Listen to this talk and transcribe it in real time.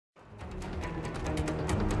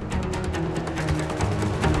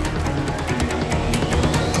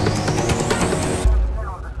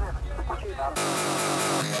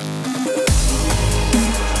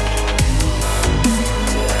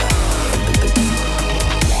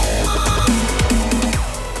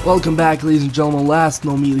Welcome back, ladies and gentlemen.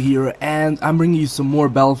 LastKnownMeal here, and I'm bringing you some more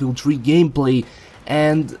Battlefield 3 gameplay.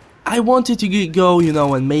 And I wanted to go,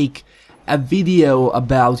 and make a video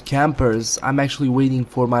about campers. I'm actually waiting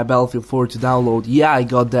for my Battlefield 4 to download. Yeah, I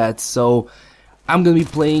got that. So I'm gonna be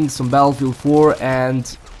playing some Battlefield 4,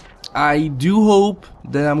 and I do hope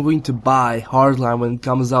that I'm going to buy Hardline when it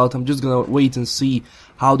comes out. I'm just gonna wait and see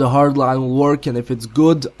how the Hardline will work, and if it's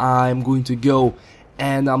good, I'm going to go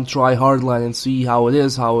and try Hardline and see how it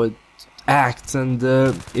is, how it acts, and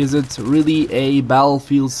is it really a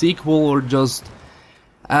Battlefield sequel or just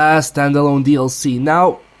a standalone DLC.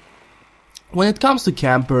 Now, when it comes to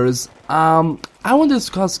campers, I want to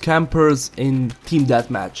discuss campers in Team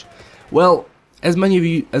Deathmatch. Well, as many of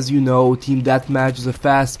you as you know, Team Deathmatch is a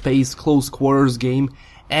fast-paced, close quarters game,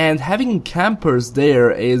 and having campers there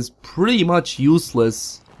is pretty much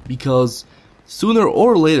useless because sooner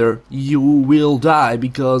or later you will die,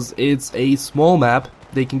 because it's a small map,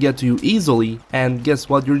 they can get to you easily, and guess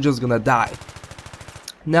what, you're just gonna die.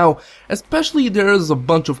 Now, especially there's a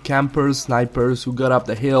bunch of campers, snipers who got up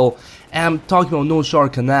the hill, and I'm talking about No Shore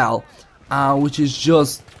Canal, which is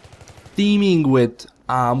just teeming with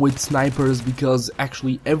snipers, because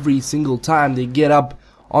actually every single time they get up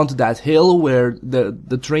onto that hill where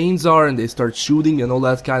the trains are and they start shooting and all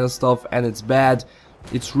that kind of stuff, and it's bad.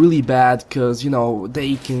 It's really bad because,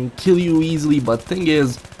 they can kill you easily, but thing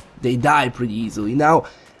is, they die pretty easily. Now,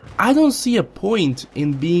 I don't see a point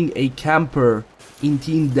in being a camper in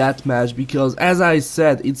Team Deathmatch because, as I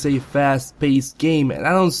said, it's a fast-paced game, and I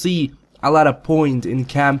don't see a lot of point in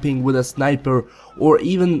camping with a sniper or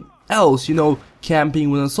even else, camping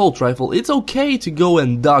with an assault rifle. It's okay to go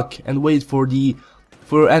and duck and wait for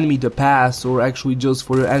your enemy to pass, or actually just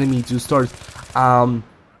for your enemy to start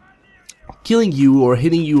killing you or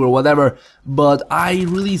hitting you or whatever, but I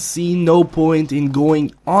really see no point in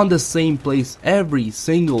going on the same place every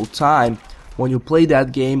single time when you play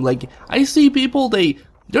that game. Like, I see people,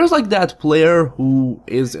 there's like that player who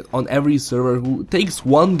is on every server who takes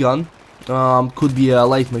one gun, could be a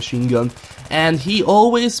light machine gun, and he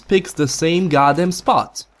always picks the same goddamn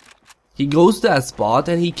spot. He goes to that spot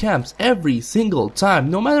and he camps every single time.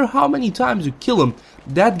 No matter how many times you kill him,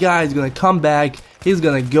 that guy is gonna come back, he's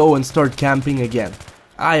gonna go and start camping again.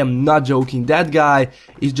 I am not joking, that guy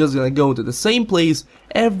is just gonna go to the same place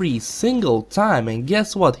every single time, and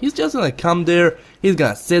guess what? He's just gonna come there, he's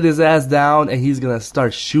gonna sit his ass down, and he's gonna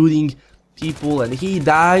start shooting people, and he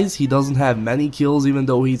dies. He doesn't have many kills, even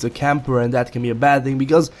though he's a camper, and that can be a bad thing,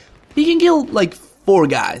 because he can kill like 4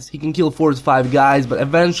 guys, he can kill 4 to 5 guys, but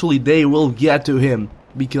eventually they will get to him,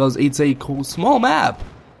 because it's a small map.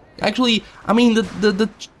 Actually, I mean,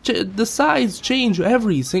 the size change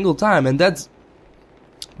every single time, and that's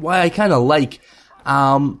why I kind of like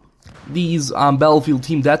these Battlefield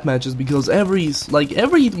Team Deathmatches, because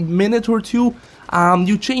every minute or two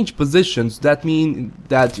you change positions. That means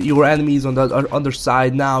that your enemy is on the other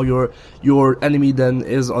side. Now your enemy then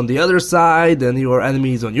is on the other side, and your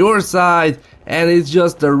enemy is on your side, and it's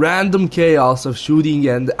just a random chaos of shooting,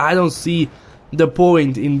 and I don't see the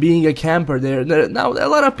point in being a camper there. Now, a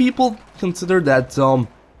lot of people consider that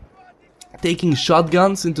taking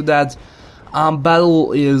shotguns into that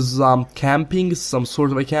battle is camping, some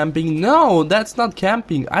sort of a camping. No, that's not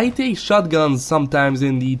camping. I take shotguns sometimes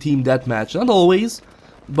in the Team Deathmatch, not always,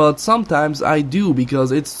 but sometimes I do,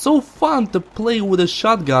 because it's so fun to play with a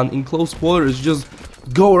shotgun in close quarters. Just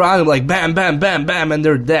go around like bam, bam, bam, bam, and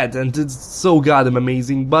they're dead, and it's so goddamn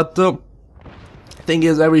amazing. But thing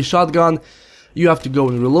is, every shotgun, you have to go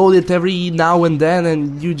and reload it every now and then,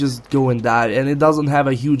 and you just go and die, and it doesn't have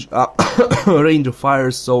a huge range of fire,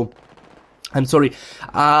 so I'm sorry,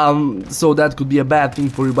 so that could be a bad thing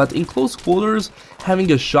for you. But in close quarters, having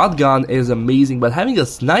a shotgun is amazing, but having a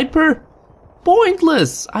sniper,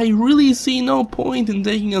 pointless. I really see no point in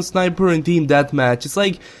taking a sniper in Team Deathmatch. It's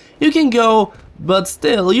like, you can go, but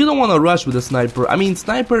still, you don't want to rush with a sniper. I mean,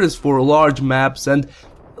 sniper is for large maps, and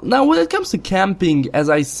now when it comes to camping, as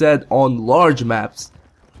I said, on large maps,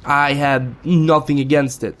 I had nothing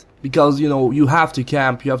against it. Because, you have to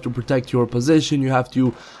camp, you have to protect your position, you have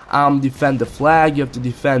to defend the flag, you have to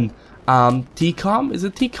defend TCOM, is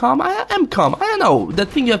it TCOM? MCOM, I don't know, that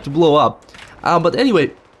thing you have to blow up. But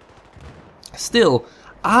anyway, still,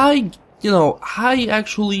 I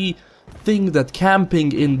actually think that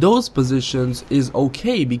camping in those positions is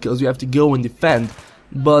okay, because you have to go and defend.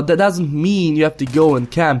 But that doesn't mean you have to go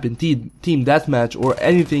and camp in Team Deathmatch or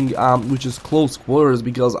anything which is close quarters,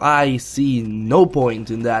 because I see no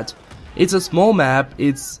point in that. It's a small map,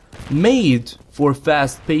 it's made for a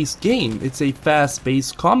fast-paced game, it's a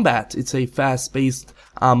fast-paced combat, it's a fast-paced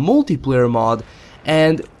multiplayer mod,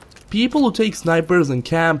 and people who take snipers and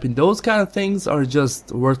camp and those kind of things are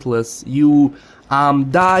just worthless. You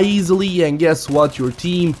die easily, and guess what? Your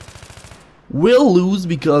team will lose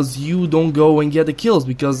because you don't go and get the kills,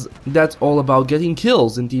 because that's all about getting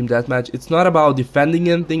kills in team deathmatch. It's not about defending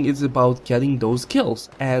anything, it's about getting those kills.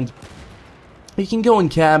 And you can go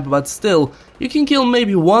and camp, but still, you can kill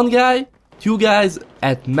maybe one guy, two guys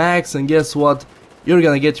at max, and guess what? You're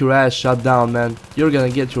gonna get your ass shut down, man. You're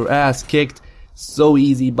gonna get your ass kicked so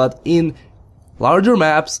easy. But in larger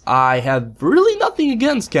maps, I have really nothing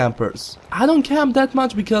against campers. I don't camp that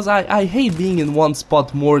much because I hate being in one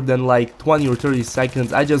spot more than like 20 or 30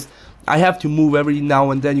 seconds. I have to move every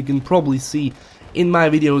now and then. You can probably see in my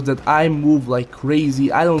videos that I move like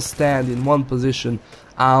crazy. I don't stand in one position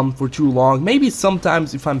for too long. Maybe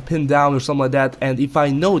sometimes if I'm pinned down or something like that, and if I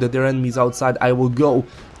know that there are enemies outside, I will go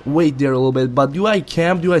wait there a little bit. But do I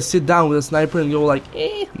camp? Do I sit down with a sniper and go like,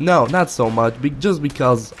 no, not so much, just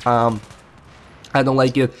because I don't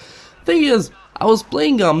like it. Thing is, I was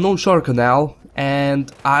playing No Shark Canal,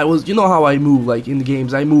 and I was, you know how I move, like in the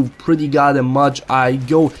games, I move pretty goddamn much. I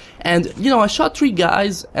go and, you know, I shot 3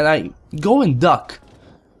 guys and I go and duck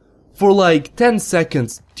for like 10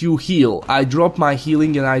 seconds to heal. I drop my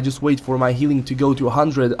healing and I just wait for my healing to go to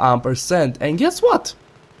 100%, and guess what?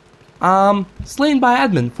 Slain by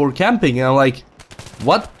admin for camping, and I'm like,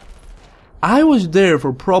 what? I was there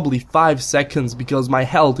for probably 5 seconds because my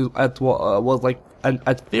health was like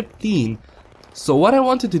at 15. So what I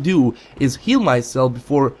wanted to do is heal myself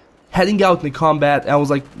before heading out in the combat. I was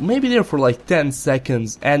like maybe there for like 10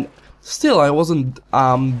 seconds, and still I wasn't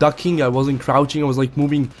ducking, I wasn't crouching, I was like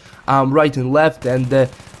moving right and left, and the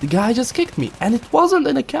guy just kicked me. And it wasn't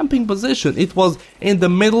in a camping position, it was in the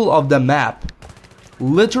middle of the map.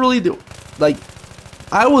 Literally, like,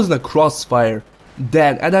 I was in a crossfire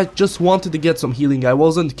then, and I just wanted to get some healing. I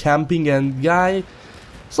wasn't camping, and guy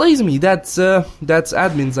slays me. That's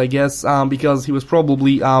admins, I guess, because he was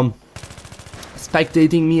probably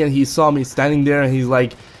spectating me, and he saw me standing there, and he's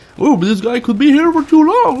like, "Oh, but this guy could be here for too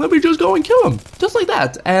long. Let me just go and kill him," just like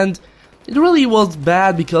that. And it really was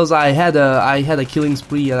bad because I had a killing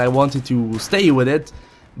spree, and I wanted to stay with it,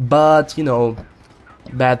 but you know,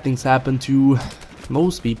 bad things happen to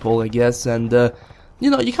most people, I guess, and you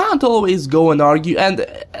know, you can't always go and argue, and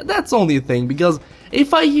that's only a thing, because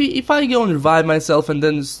if I go and revive myself and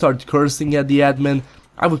then start cursing at the admin,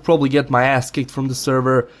 I would probably get my ass kicked from the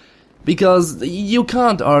server, because you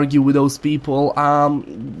can't argue with those people.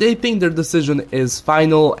 They think their decision is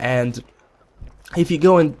final, and if you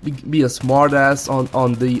go and be a smartass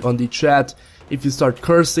on the chat, if you start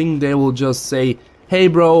cursing, they will just say, "Hey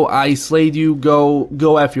bro, I slayed you,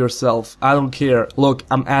 go F yourself, I don't care, look,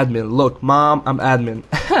 I'm admin, look mom, I'm admin."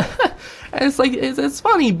 And it's like, it's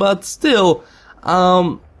funny, but still,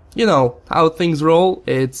 you know, how things roll,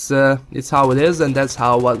 it's how it is, and that's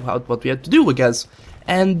what we had to do, I guess.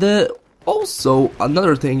 And also,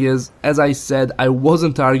 another thing is, as I said, I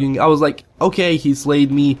wasn't arguing, I was like, okay, he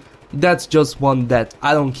slayed me, that's just one death,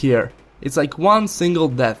 I don't care. It's like one single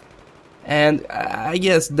death. And I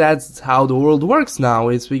guess that's how the world works now.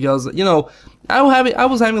 It's because, you know, I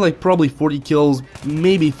was having like probably 40 kills,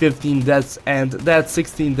 maybe 15 deaths, and that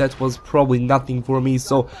 16 deaths was probably nothing for me.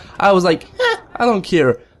 So I was like, I don't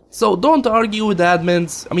care. So don't argue with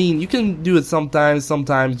admins. I mean, you can do it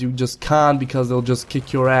sometimes you just can't, because they'll just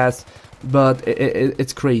kick your ass. But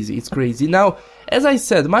it's crazy, it's crazy. Now, as I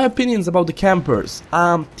said, my opinions about the campers.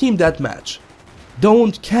 Team deathmatch.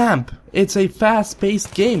 Don't camp. It's a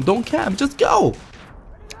fast-paced game. Don't camp. Just go.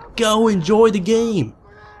 Go enjoy the game.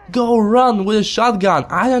 Go run with a shotgun.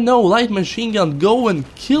 I don't know, light machine gun. Go and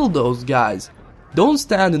kill those guys. Don't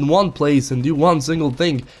stand in one place and do one single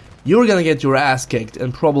thing. You're gonna get your ass kicked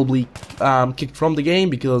and probably kicked from the game,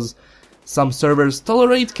 because some servers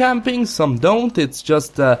tolerate camping, some don't. It's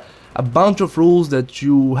just a bunch of rules that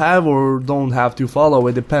you have or don't have to follow.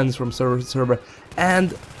 It depends from server to server.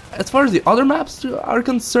 And as far as the other maps are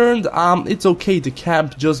concerned, it's okay to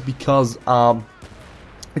camp just because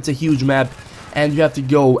it's a huge map and you have to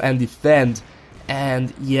go and defend.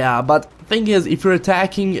 And yeah, but thing is, if you're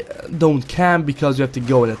attacking, don't camp, because you have to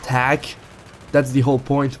go and attack. That's the whole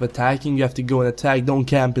point of attacking. You have to go and attack. Don't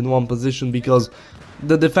camp in one position, because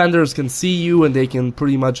the defenders can see you and they can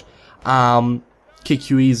pretty much kick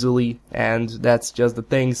you easily, and that's just the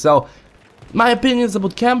thing. So my opinions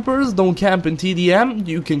about campers: don't camp in TDM.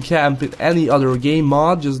 You can camp in any other game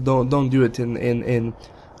mod, just don't do it in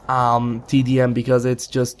TDM, because it's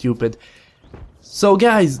just stupid. So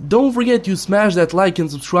guys, don't forget to smash that like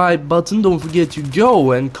and subscribe button. Don't forget to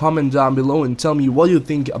go and comment down below and tell me what you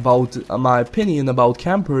think about my opinion about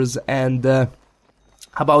campers. And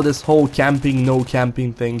about this whole camping, no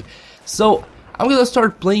camping thing. So I'm gonna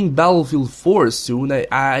start playing Battlefield 4 soon. Maybe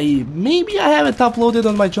I have it uploaded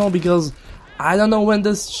on my channel because I don't know when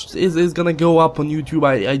this is gonna go up on YouTube.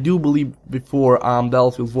 I do believe before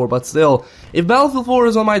Battlefield 4, but still, if Battlefield 4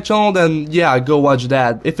 is on my channel, then yeah, go watch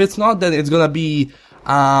that. If it's not, then it's gonna be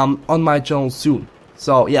on my channel soon.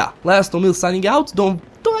 So yeah, LastKnownMeal signing out. Don't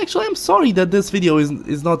actually, I'm sorry that this video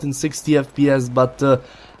is not in 60 FPS, but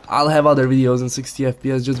I'll have other videos in 60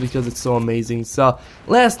 FPS just because it's so amazing. So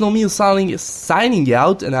LastKnownMeal signing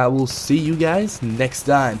out, and I will see you guys next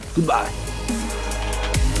time. Goodbye.